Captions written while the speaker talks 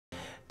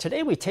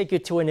Today we take you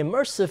to an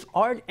immersive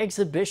art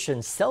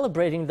exhibition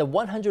celebrating the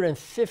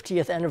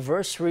 150th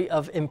anniversary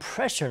of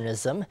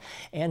Impressionism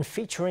and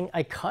featuring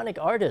iconic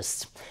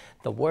artists.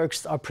 The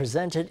works are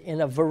presented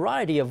in a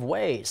variety of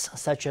ways,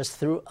 such as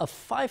through a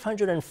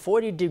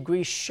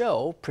 540-degree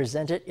show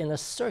presented in a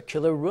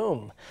circular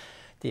room.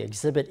 The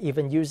exhibit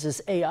even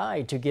uses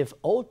AI to give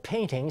old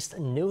paintings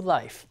new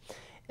life.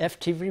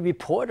 FTV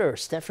reporter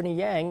Stephany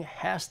Yang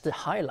has the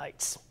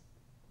highlights.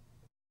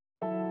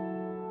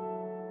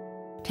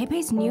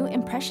 Taipei's new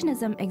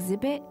Impressionism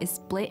exhibit is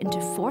split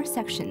into 4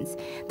 sections.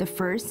 The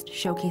first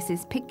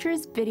showcases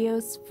pictures,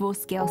 videos,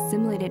 full-scale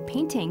simulated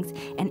paintings,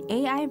 and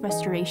AI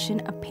restoration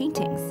of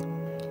paintings.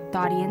 The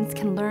audience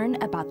can learn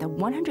about the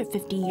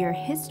 150-year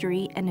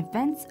history and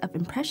events of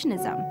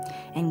Impressionism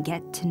and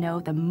get to know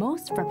the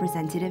most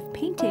representative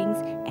paintings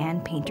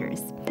and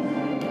painters.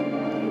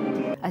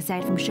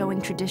 Aside from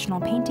showing traditional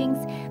paintings,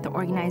 the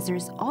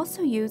organizers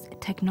also use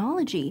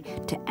technology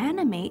to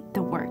animate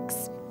the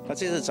works. In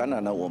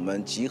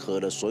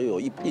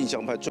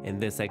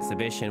this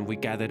exhibition, we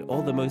gathered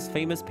all the most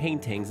famous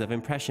paintings of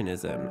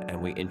Impressionism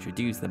and we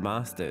introduced the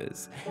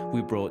masters.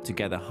 We brought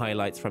together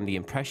highlights from the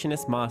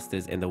Impressionist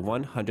masters in the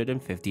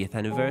 150th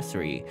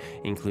anniversary,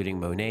 including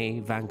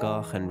Monet, Van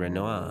Gogh, and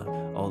Renoir.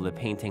 All the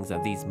paintings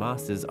of these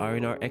masters are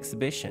in our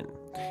exhibition.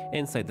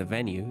 Inside the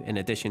venue, in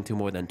addition to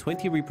more than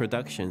 20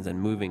 reproductions and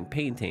moving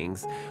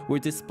paintings, we're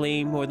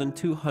displaying more than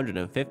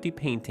 250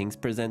 paintings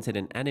presented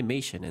in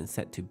animation and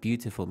set to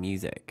beautiful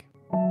music.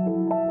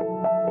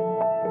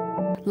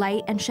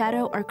 Light and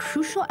shadow are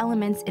crucial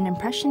elements in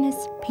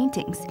Impressionist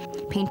paintings.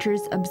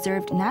 Painters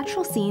observed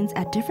natural scenes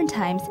at different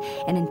times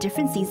and in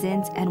different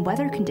seasons and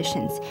weather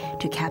conditions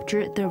to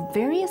capture the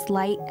various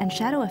light and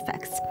shadow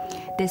effects.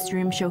 This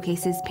room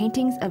showcases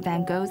paintings of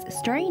Van Gogh's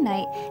Starry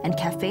Night and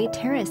Café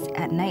Terrace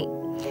at Night.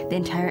 The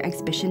entire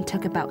exhibition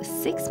took about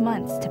 6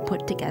 months to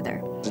put together.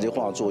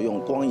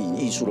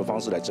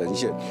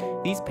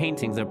 These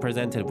paintings are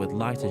presented with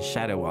light and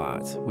shadow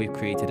art. We've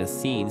created a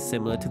scene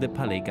similar to the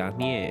Palais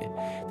Garnier.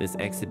 This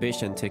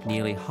exhibition took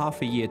nearly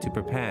half a year to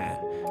prepare.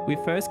 We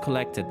first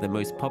collected the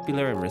most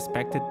popular and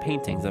respected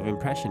paintings of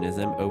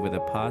Impressionism over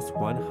the past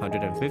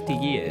 150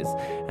 years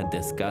and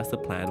discussed the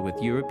plan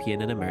with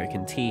European and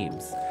American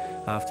teams.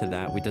 After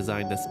that, we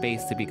designed the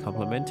space to be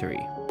complementary.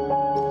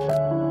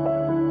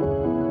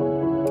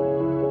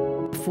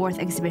 The 4th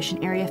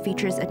exhibition area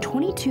features a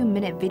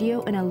 22-minute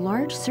video in a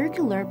large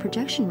circular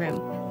projection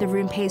room. The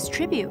room pays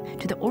tribute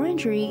to the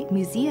Orangerie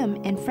Museum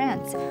in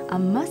France, a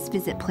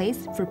must-visit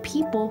place for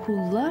people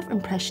who love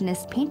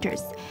Impressionist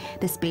painters.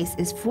 The space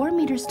is 4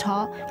 meters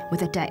tall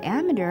with a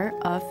diameter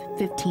of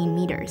 15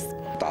 meters.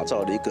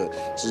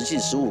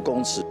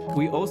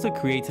 We also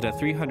created a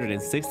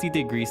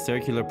 360-degree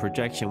circular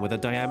projection with a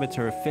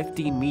diameter of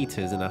 15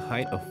 meters and a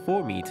height of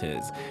 4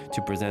 meters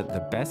to present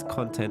the best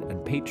content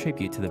and pay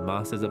tribute to the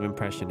masters of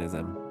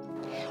Impressionism.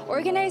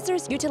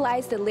 Organizers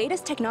utilize the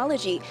latest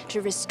technology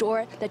to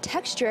restore the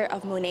texture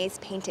of Monet's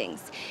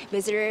paintings.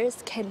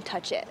 Visitors can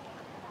touch it.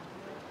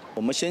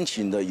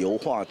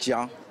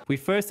 We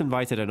first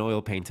invited an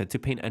oil painter to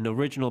paint an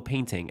original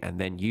painting and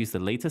then used the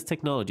latest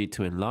technology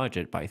to enlarge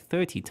it by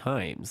 30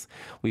 times.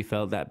 We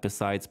felt that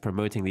besides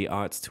promoting the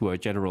arts to our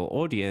general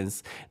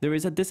audience, there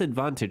is a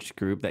disadvantaged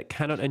group that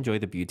cannot enjoy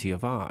the beauty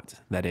of art,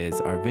 that is,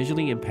 our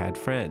visually impaired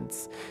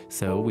friends.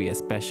 So we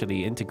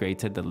especially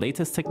integrated the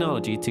latest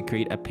technology to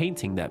create a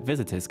painting that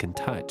visitors can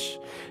touch.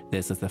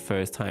 This is the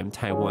first time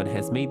Taiwan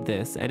has made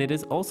this, and it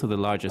is also the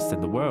largest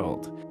in the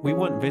world. We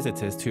want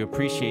visitors to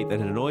appreciate that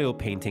an oil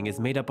painting is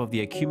made up of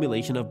the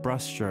accumulation of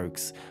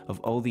brushstrokes of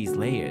all these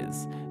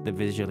layers. The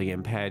visually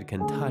impaired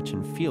can touch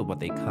and feel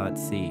what they can't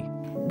see.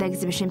 The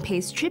exhibition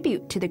pays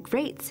tribute to the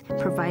greats,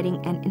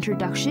 providing an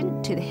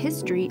introduction to the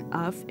history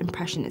of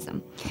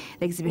Impressionism.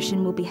 The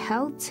exhibition will be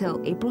held till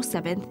April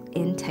 7th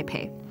in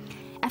Taipei.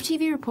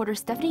 FTV reporter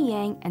Stephany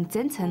Yang and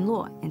Zhen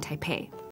Luo in Taipei.